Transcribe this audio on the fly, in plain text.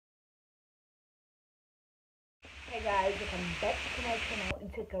welcome back to my channel.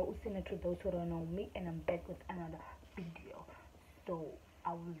 It's your girl Usina, to those who don't know me, and I'm back with another video. So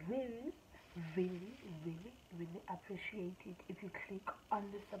I would really appreciate it if you click on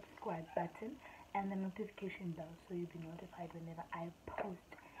the subscribe button and the notification bell so you'll be notified whenever I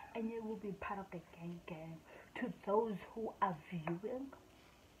post, and you will be part of the gang. To those who are viewing,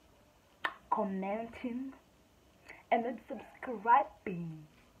 commenting, and not subscribing,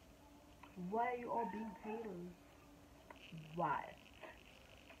 why are you all being haters? Why?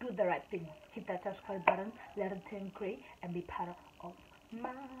 Do the right thing. Hit that subscribe button, let it turn gray, and be part of my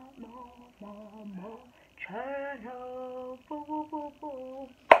channel.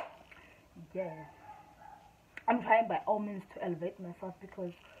 Yeah. I'm trying by all means to elevate myself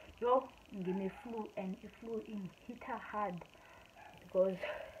because give me flu, and it flew in hit her hard because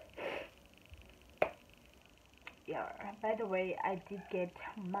yeah. By the way, I did get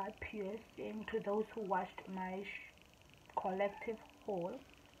my piercing. To those who watched my collective haul,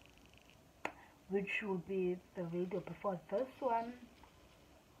 which will be the video before this one,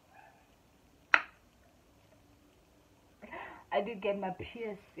 I did get my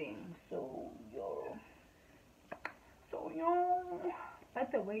piercing. So by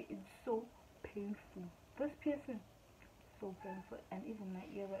the way, it's so painful. This piercing is so painful, and even my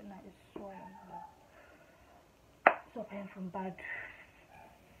ear right now is swollen. So painful. But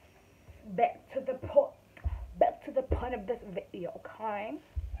back to the point of this video, okay?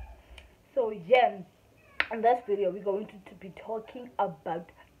 So yeah, in this video we're going to be talking about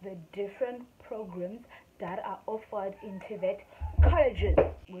the different programs that are offered in TVET colleges,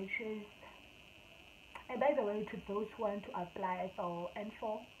 which is, and by the way, to those who want to apply for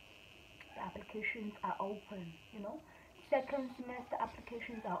N4, the applications are open. Second semester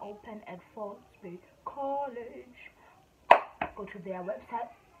applications are open at Salisbury College. Go to their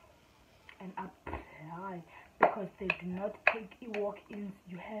website and apply, because they do not take e-walk-ins.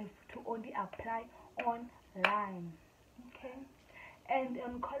 You have to only apply online, okay? And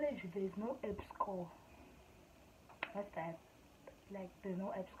on college there's no app score. What's that? Like, there's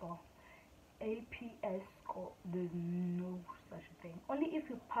no app score, APS score. There's no such thing. Only if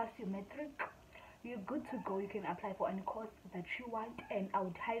you pass your metric, you're good to go. You can apply for any course that you want, and I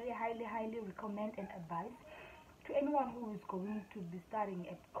would highly recommend and advise to anyone who is going to be studying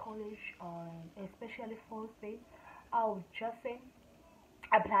at college, especially Salisbury. I would just say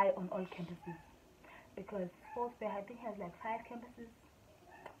apply on all campuses, because Salisbury, I think, has like 5 campuses.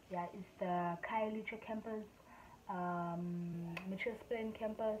 Yeah, it's the Khayelitsha campus, Mitchell's Plain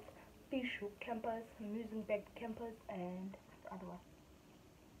campus, Fishhook campus, Muizenberg campus, and the other one.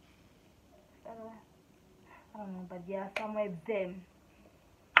 I don't know, but yeah, somewhere there.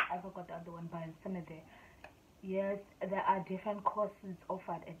 I forgot the other one, but somewhere there. Yes, there are different courses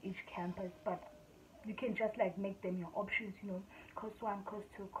offered at each campus, but you can just like make them your options, course 1, course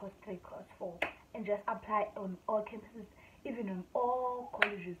 2, course 3, course 4, and just apply on all campuses, even on all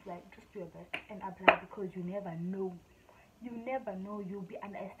colleges. Like, just do your best and apply, because you never know. You'll be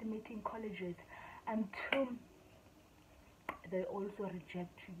underestimating colleges until they also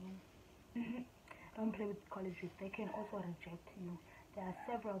reject you. Don't play with colleges, they can also reject you. There are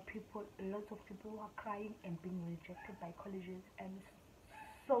several people, lots of people who are crying and being rejected by colleges, and it's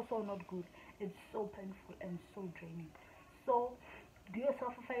so not good. It's so painful and so draining. So do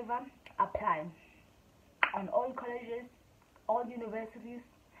yourself a favor, apply on all colleges, all universities.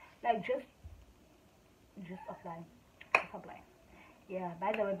 Like, just apply. Yeah,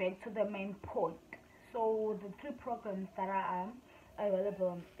 by the way, back to the main point. So the 3 programs that are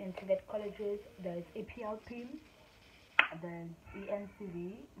available in TVET colleges, there's APLP, there's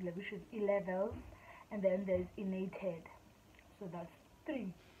ENCV, which is E-levels, and then there's United. So that's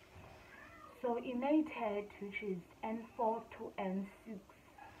 3. So United, which is N4 to N6,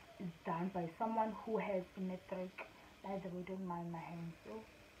 is done by someone who has a metric. By the way, don't mind my hands. So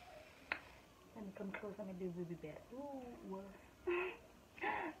let me come closer, maybe it will be better. Ooh, worse.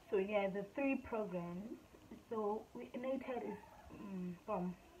 So yeah, the 3 programs. So United is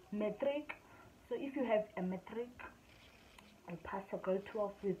from metric. So if you have a metric, you pass your grade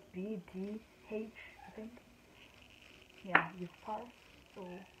 12 with B, D, H, I think. Yeah, you've passed. So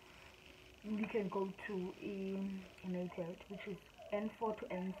you can go to United, which is N4 to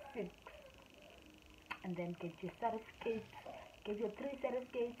N6, and then get your certificates, get your 3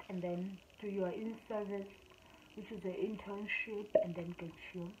 certificates, and then do your in-service, which is an internship, and then get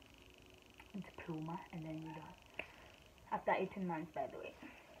your diploma, and then you're done after 18 months, by the way.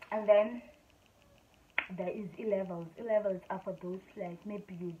 And then there is E-levels. E-levels are for those, like,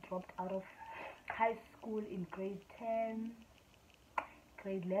 maybe you dropped out of high school in grade 10,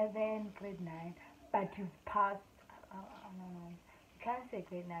 grade 11, grade 9, but you've passed I don't know. You can't say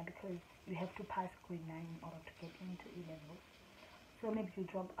grade 9 because you have to pass grade 9 in order to get into E levels. So maybe you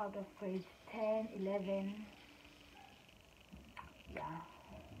drop out of grade 10, 11, yeah.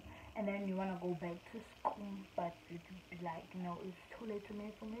 And then you want to go back to school, but it's like, you know, it's too late for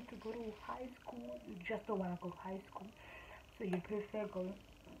me to go to high school. You just don't want to go to high school. So you prefer going,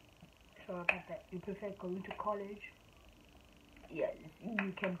 sorry about that, you prefer going to college. Yes,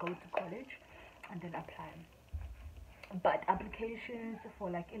 you can go to college and then apply. But applications for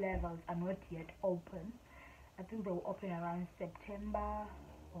like A levels are not yet open. I think they will open around September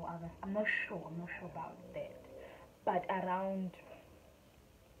or August. I'm not sure about that. But around,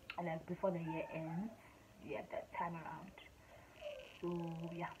 like before the year ends, yeah, that time around. So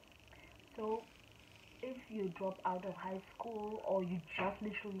yeah. So if you drop out of high school or you just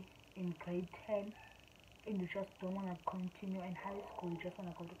literally in grade 10 and you just don't want to continue in high school, you just want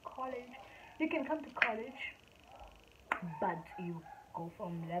to go to college, you can come to college, but you go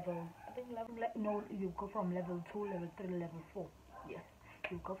from level, I think no, you go from level 2, level 3, level 4. Yes,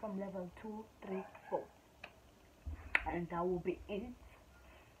 you go from level 2, 3, 4, and that will be it.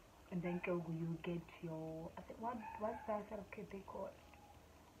 And then you get your, I think, what's that certificate they call it?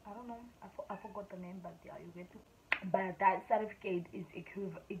 I don't know, I forgot the name, but yeah, you get it. But that certificate is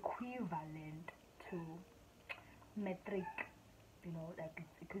equivalent to metric, you know, like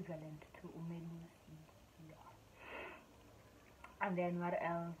it's equivalent to umelusi. Yeah. And then what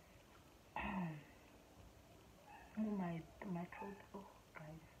else? Oh, my throat. Oh,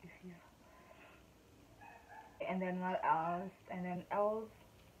 guys, if you. And then what else? And then else.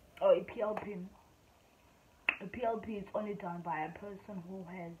 Oh, a PLP. A PLP is only done by a person who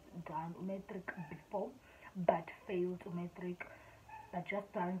has done metric before, but failed metric, but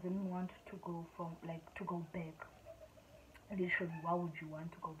just doesn't want to go back. Literally, why would you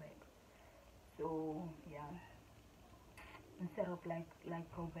want to go back? So yeah, instead of like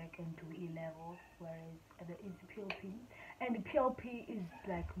go back and do E levels, whereas there is PLP, and the PLP is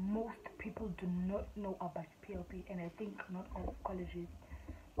like most people do not know about PLP, and I think not all colleges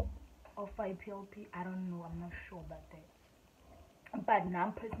offer PLP. I don't know, I'm not sure about that. But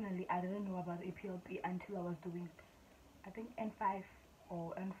now personally, I didn't know about APLP until I was doing, I think N5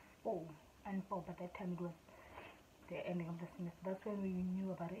 or N4, but that time it was the ending of the semester. That's when we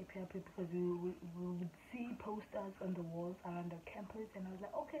knew about APLP, because we would see posters on the walls around the campus, and I was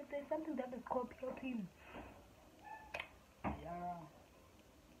like, okay, there's something that is called PLP. Yeah,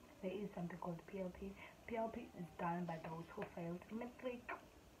 there is something called PLP. PLP is done by those who failed metric,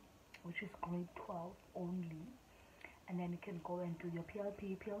 which is grade 12 only. And then you can go and do your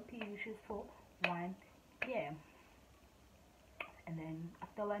PLP, which is for 1 year. And then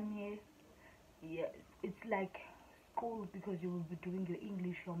after 1 year, yeah, it's like school, because you will be doing your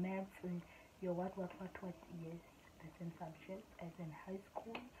English, your maths, and your what, yes, the same subjects as in high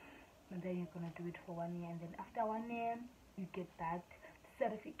school. And then you're gonna do it for 1 year, and then after 1 year, you get that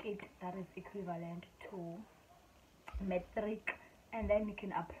certificate that is equivalent to metric, and then you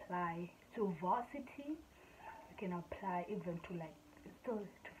can apply to varsity. You can apply even to like still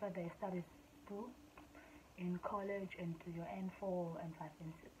to further your studies still in college and to your N4 and 5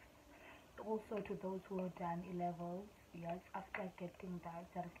 and 6. Also to those who have done E levels, yes, after getting that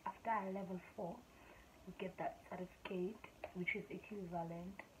after level 4, you get that certificate, which is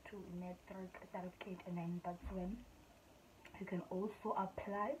equivalent to metric certificate, and then that's when you can also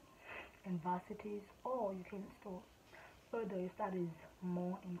apply in varsities, or you can still further your studies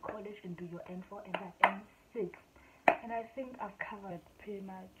more in college and do your N4 and N6. And I think I've covered pretty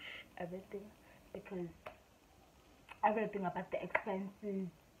much everything, because everything about the expenses,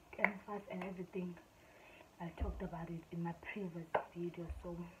 N5 and everything, I talked about it in my previous video.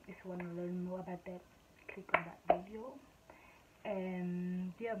 So if you want to learn more about that, click on that video.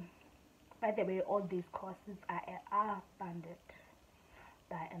 And yeah, by the way, all these courses are funded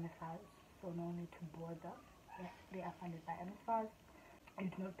by NSFAS, so no need to bother. Yes, they are funded by NSFAS. I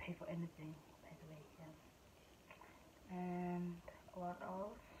do not pay for anything, by the way. Yeah. And what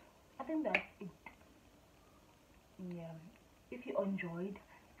else? I think that's it. Yeah. If you enjoyed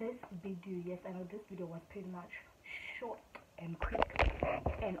this video, yes, I know this video was pretty much short and quick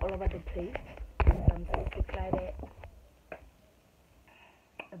and all over the place. I'm so excited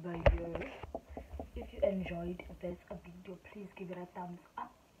about you. If you enjoyed this video, please give it a thumbs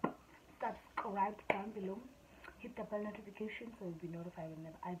up. Subscribe down below. Hit the bell notification so you'll be notified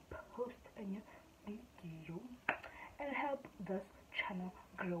whenever I post a new video, and help this channel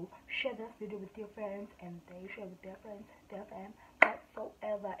grow. Share this video with your friends, and they share with their friends, their fam,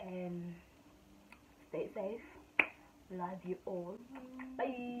 whatsoever. And stay safe. Love you all.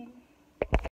 Bye.